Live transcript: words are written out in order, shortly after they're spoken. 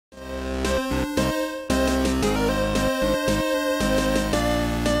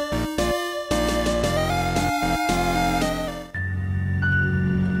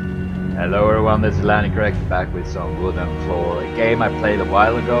Hello everyone, this is LanokirX back with some Wooden Floor, a game I played a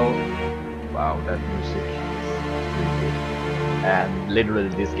while ago. Wow, that music is creepy. And literally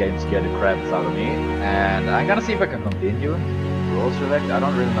this game scared the crap out of me. And I'm gonna see if I can continue. Role select, I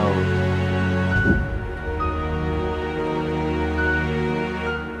don't really know.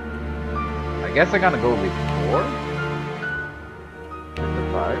 I guess I'm gonna go with 4. With the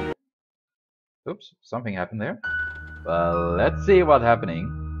 5. Oops, something happened there. Well, let's see what's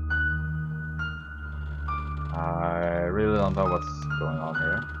happening. I really don't know what's going on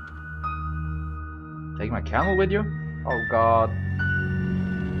here. Take my camel with you? Oh god.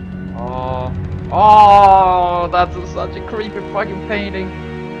 Oh, that's such a creepy fucking painting.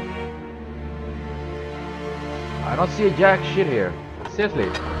 I don't see a jack shit here. Seriously.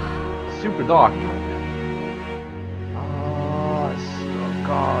 Super dark. Oh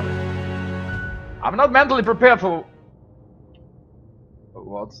god. I'm not mentally prepared for...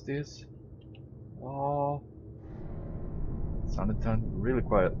 What's this? Oh. Sounded turned really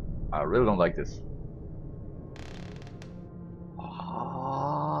quiet. I really don't like this.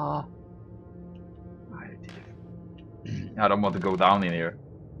 I don't want to go down in here.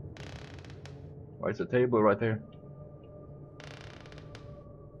 Why is the table right there?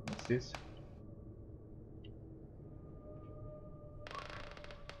 What's this?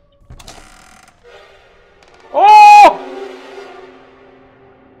 Oh!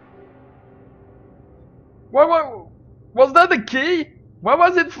 What? Was that the key? Why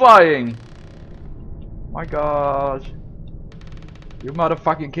was it flying? My gosh. You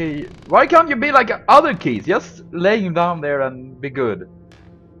motherfucking key. Why can't you be like other keys? Just laying down there and be good.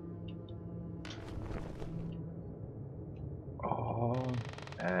 Oh,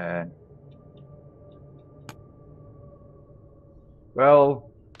 man.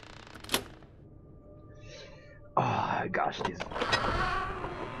 Well. Oh, gosh, this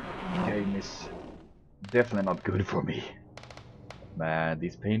game is definitely not good for me. Man,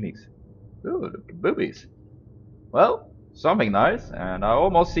 these paintings. Ooh, look at boobies. Well. Something nice, and I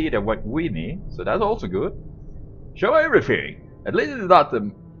almost see the white weenie, so that's also good. Show everything! At least it's not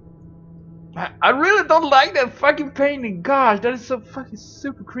the... I really don't like that fucking painting, gosh, that is so fucking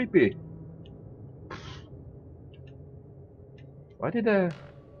super creepy. Why did I...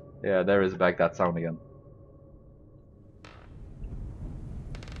 Yeah, there is back that sound again.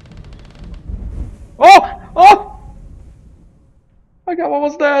 Oh! Oh! My god, what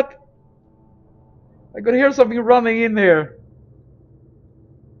was that? I could hear something running in here.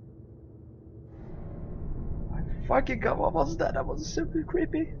 My fucking god, what was that? That was super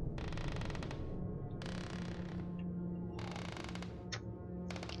creepy.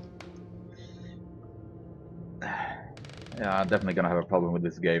 Yeah, I'm definitely gonna have a problem with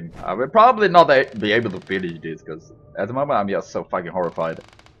this game. I will probably not be able to finish this, because at the moment I'm just so fucking horrified.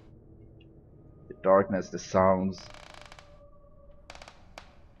 The darkness, the sounds.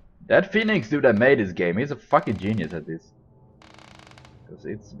 That Phoenix dude that made this game, he's a fucking genius at this. Because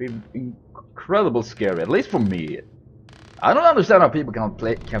it's been incredible scary, at least for me. I don't understand how people can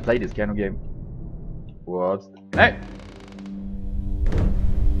play this kind of game. What? Hey!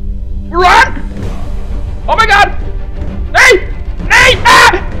 Run! Oh my god! Hey! Hey!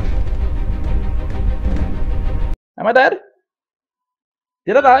 Ah! Am I dead?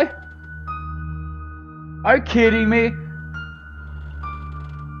 Did I die? Are you kidding me?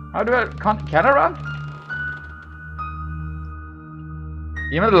 How do I... Can I run?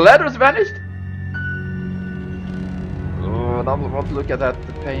 Even the letters vanished? Oh, I don't want to look at that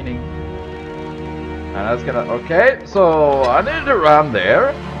painting. And that's gonna... Okay, so I need to run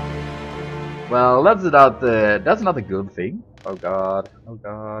there. Well, that's not a good thing. Oh god. Oh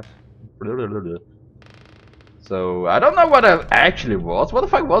gosh. So, I don't know what it actually was. What the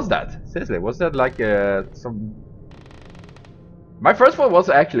fuck was that? Seriously, was that like some... My first one was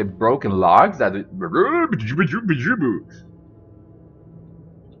actually broken logs that...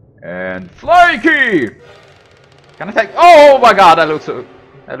 And flying key! Can I take... Oh my god, that looks so...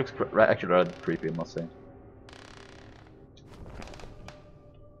 That looks actually rather creepy, I must say.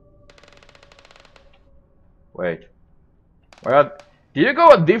 Wait. Well, did you go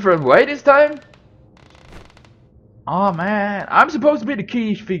a different way this time? Oh man, I'm supposed to be the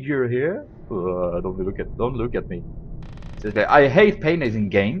key figure here. Don't look at me. Seriously, I hate paintings in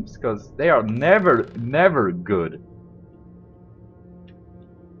games because they are never good.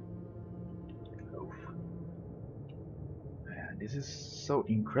 Oof. Man, this is so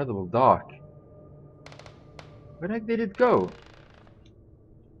incredible dark. Where the heck did it go?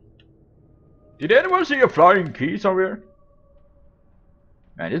 Did anyone see a flying key somewhere?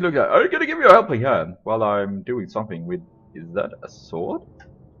 Man, it looks like... Are you gonna give me a helping hand while I'm doing something with... Is that a sword?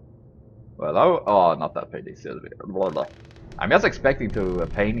 Well, oh, not that painting. Blah, blah. I'm just expecting to a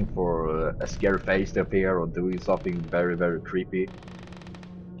painting for a scary face to appear or doing something very, very creepy.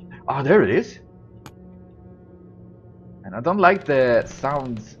 Oh, there it is. And I don't like the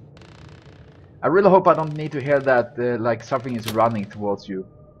sounds. I really hope I don't need to hear that like something is running towards you.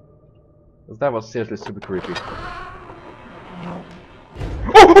 Because that was seriously super creepy.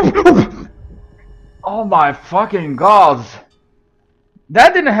 Oh my fucking god!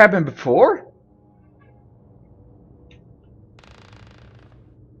 That didn't happen before?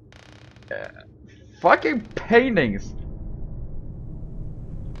 Fucking paintings!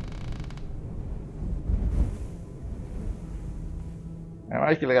 I'm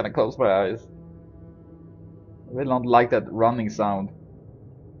actually gonna close my eyes. I really don't like that running sound.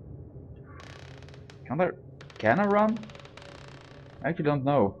 Can I run? I actually don't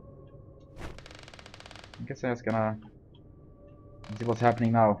know. I guess I'm just gonna see what's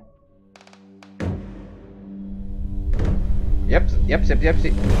happening now. Yep.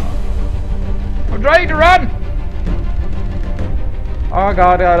 I'm trying to run! Oh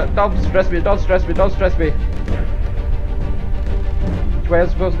god, don't stress me. Which way am I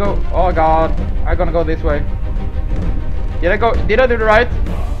supposed to go? Oh god, I'm gonna go this way. Did I do the right?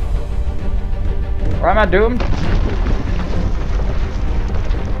 Or am I doomed?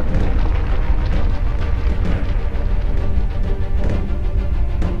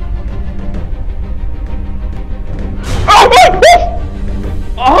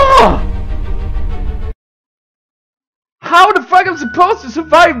 Oh! How the fuck am I supposed to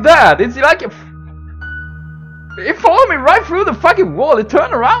survive that? It's like it followed me right through the fucking wall. It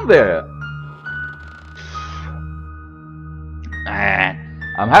turned around there.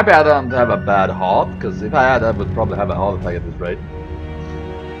 I'm happy I don't have a bad heart, because if I had, I would probably have a heart attack at this rate.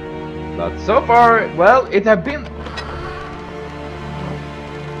 But so far, well, it have been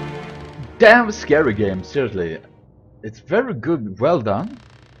damn scary game. Seriously, it's very good, well done.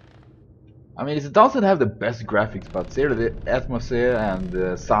 I mean, it doesn't have the best graphics, but seriously, the atmosphere and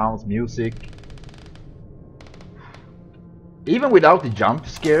the sounds, music, even without the jump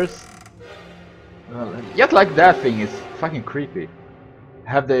scares, well, just like that thing is fucking creepy.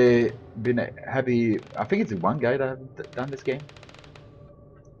 Have they been happy? I think it's one guy that have done this game.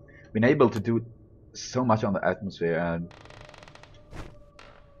 Been able to do so much on the atmosphere and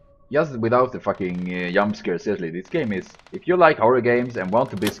just without the fucking jump scare. Seriously, this game is, if you like horror games and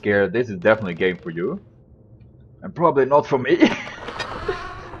want to be scared, this is definitely a game for you. And probably not for me.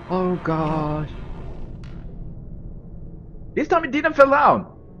 Oh gosh. This time it didn't fall down.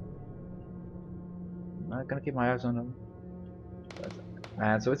 I'm gonna keep my eyes on them.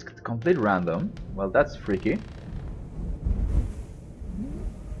 And so it's completely random. Well, that's freaky.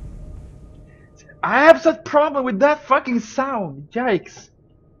 I have such problem with that fucking sound. Yikes.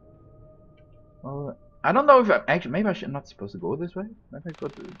 Well, I don't know if I actually, maybe I should not supposed to go this way. Maybe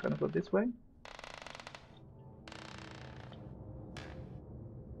I'm gonna go this way.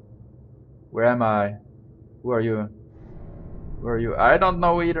 Where am I? Who are you? Where are you? I don't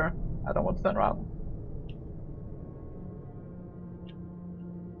know either. I don't want to turn around.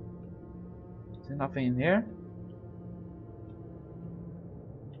 Is there nothing in here?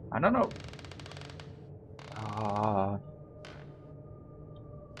 I don't know.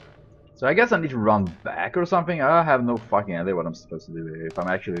 So I guess I need to run back or something. I have no fucking idea what I'm supposed to do here. If I'm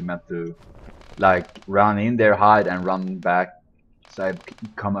actually meant to like run in there, hide and run back so I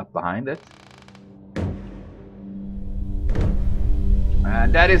come up behind it.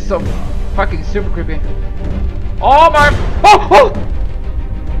 And that is so fucking super creepy. Oh my... Oh!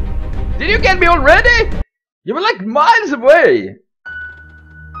 Did you get me already? You were like miles away.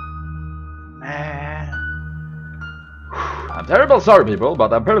 Man. I'm terrible sorry people,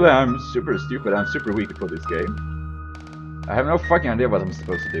 but apparently I'm super stupid and super weak for this game. I have no fucking idea what I'm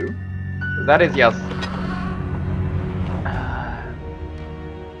supposed to do. That is just...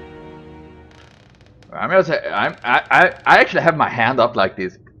 I actually have my hand up like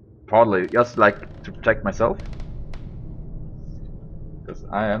this, probably just like to protect myself. Because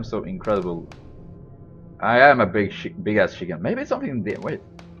I am so incredible. I am a big ass chicken. Maybe it's something in there. Wait.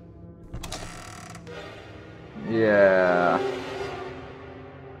 Yeah.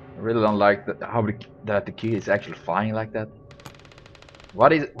 I really don't like that how that the key is actually flying like that.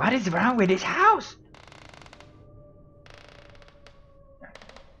 What is wrong with this house? I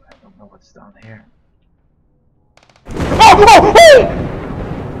don't know what's down here.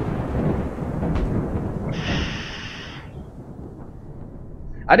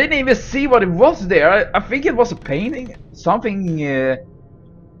 I didn't even see what it was there. I think it was a painting, something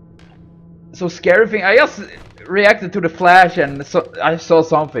so scary thing. I just reacted to the flash and I saw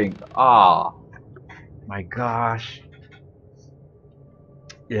something. Ah, my gosh.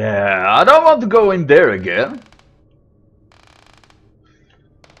 Yeah, I don't want to go in there again.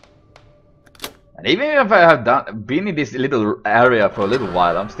 And even if I have been in this little area for a little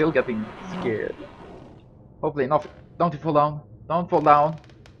while, I'm still getting scared. Hopefully not. Don't fall down. Don't fall down.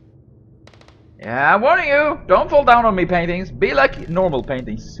 Yeah, I'm warning you. Don't fall down on me, paintings. Be like normal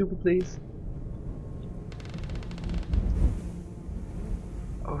paintings. Super, please.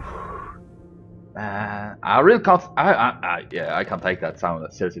 Oh, man, I really can't. Yeah, I can't take that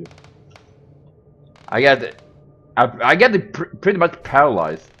sound seriously. I get it pretty much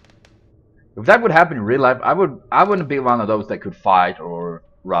paralyzed. If that would happen in real life, I wouldn't be one of those that could fight or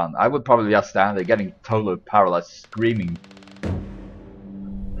run. I would probably just stand there getting totally paralyzed, screaming.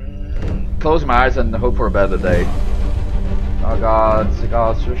 Close my eyes and hope for a better day. Oh god,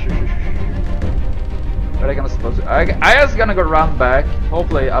 What are I gonna supposed to? I just gonna go run back.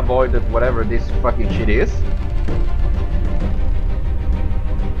 Hopefully avoid whatever this fucking shit is.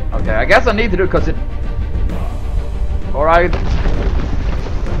 Okay, I guess I need to do cause it. Alright.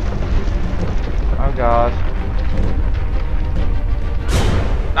 Oh god.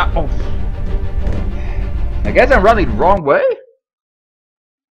 Ah, oh. I guess I'm running the wrong way?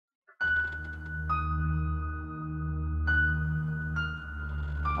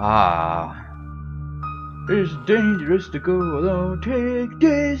 Ah. It's dangerous to go alone, take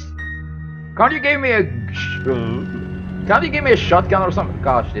this. Can't you give me a shotgun or something?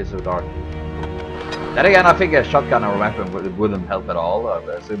 Gosh, this is so dark. Then again, I think a shotgun or a weapon wouldn't help at all. I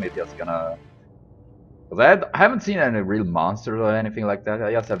assume it's just gonna... Because I haven't seen any real monsters or anything like that.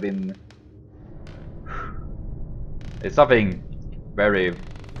 I just have been... It's something very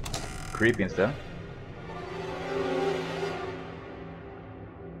creepy instead.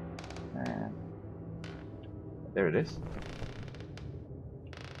 There it is.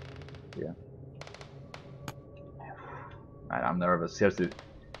 Yeah. I'm nervous, seriously.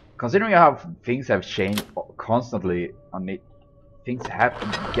 Considering how things have changed constantly on me, things have to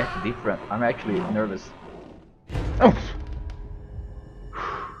get different. I'm actually nervous. Oh.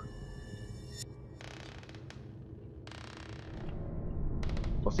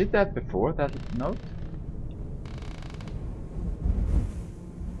 Was it that before that note?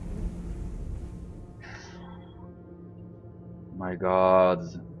 My god,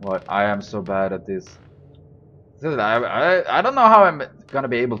 what I am so bad at this. I don't know how I'm gonna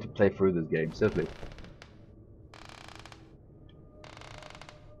be able to play through this game, seriously.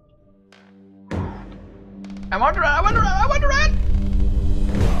 I want to run, I want to run, I want to run!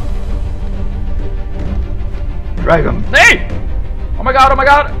 Dragon! Hey! Oh my god, oh my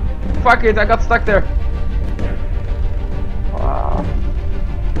god! Fuck it, I got stuck there.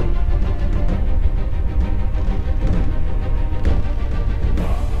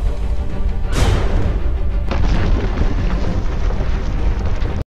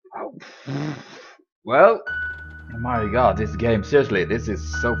 Well, oh my god, this game, seriously, this is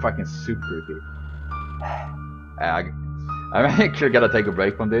so fucking super creepy. I'm actually gonna take a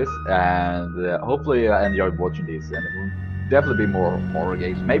break from this, and hopefully I enjoyed watching this, and it will definitely be more horror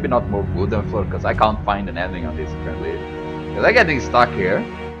games, maybe not more wood and floor, because I can't find an ending on this currently, because I'm getting stuck here,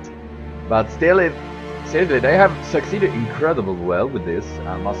 but still, seriously, they have succeeded incredibly well with this.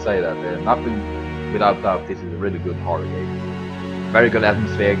 I must say that, nothing without doubt, this is a really good horror game. Very good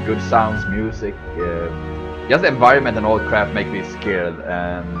atmosphere, good sounds, music, just the environment and all crap make me scared,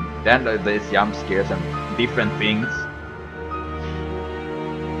 and then there's jump scares and different things.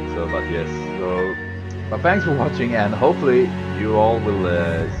 So, but yes, but thanks for watching, and hopefully you all will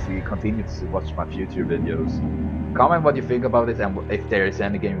continue to watch my future videos. Comment what you think about it, and if there is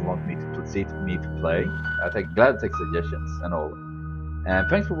any game you want me to play. Glad to take suggestions and all. And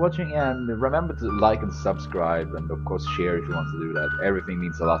thanks for watching, and remember to like and subscribe, and of course share if you want to do that. Everything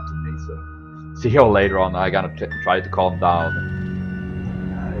means a lot to me, so see you all later on. I'm gonna try to calm down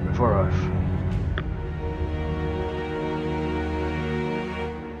before